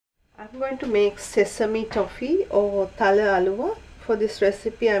I'm going to make sesame toffee or Thala Auwa. For this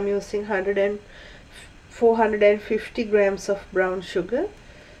recipe I'm using 450 grams of brown sugar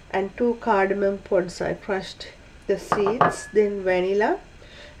and 2 cardamom pods. I crushed the seeds, then vanilla,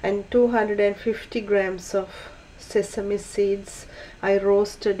 and 250 grams of sesame seeds. I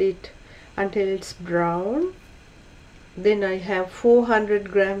roasted it until it's brown. Then I have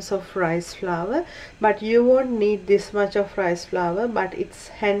 400 grams of rice flour, but you won't need this much of rice flour, but it's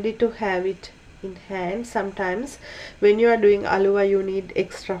handy to have it in hand. Sometimes when you are doing Auwa you need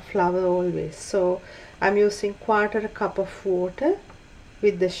extra flour always. So I'm using quarter cup of water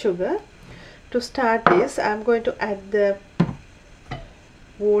with the sugar. To start this, I'm going to add the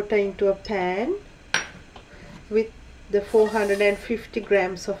water into a pan with the 450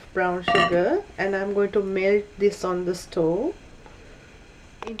 grams of brown sugar, and I'm going to melt this on the stove.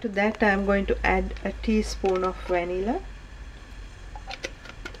 Into that I'm going to add a teaspoon of vanilla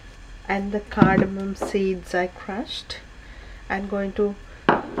and the cardamom seeds I crushed. I'm going to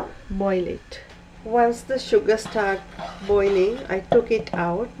boil it. Once the sugar starts boiling, I took it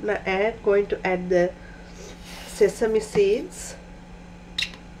out. Now I'm going to add the sesame seeds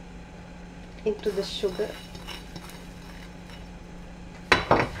into the sugar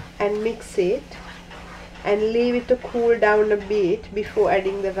and mix it and leave it to cool down a bit before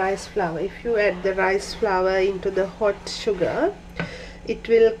adding the rice flour. If you add the rice flour into the hot sugar, it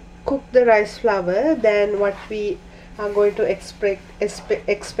will cook the rice flour than what we are going to expect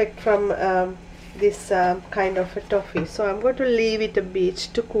from this kind of a toffee. So I'm going to leave it a bit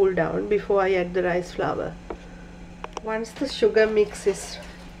to cool down before I add the rice flour. Once the sugar mix is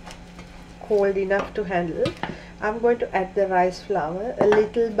cold enough to handle, I'm going to add the rice flour a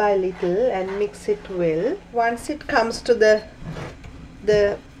little by little and mix it well. Once it comes to the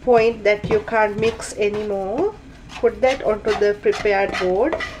point that you can't mix anymore, put that onto the prepared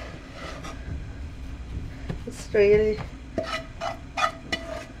board. It's really,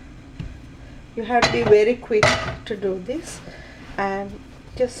 you have to be very quick to do this, and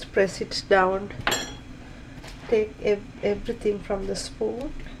just press it down. Take everything from the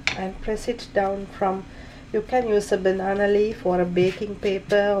spoon and press it down from, you can use a banana leaf or a baking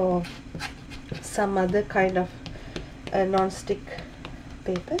paper or some other kind of non-stick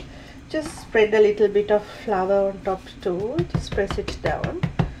paper. Just spread a little bit of flour on top too. Just press it down.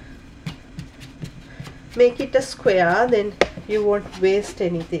 Make it a square, then you won't waste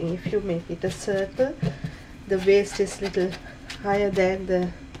anything. If you make it a circle, the waste is little higher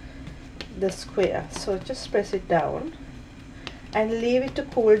than the square. So just press it down and leave it to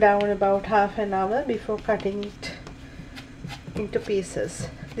cool down about half an hour before cutting it into pieces.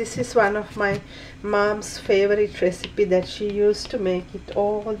 This is one of my mom's favorite recipe that she used to make it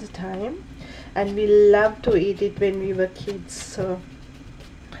all the time, and we loved to eat it when we were kids, so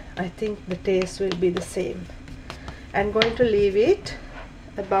I think the taste will be the same. I'm going to leave it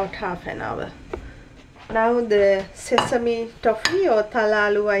about half an hour. Now the sesame toffee or Thala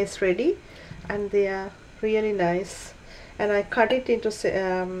Auwa is ready, and they are really nice. And I cut it into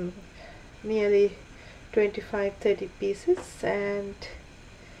nearly 25-30 pieces,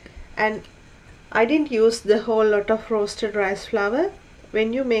 and I didn't use the whole lot of roasted rice flour.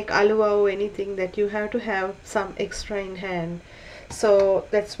 When you make Auwa or anything, that you have to have some extra in hand, so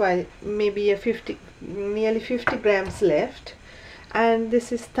that's why maybe nearly 50 grams left. And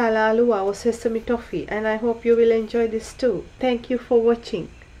this is Thala Auwa or sesame toffee, and I hope you will enjoy this too. Thank you for watching.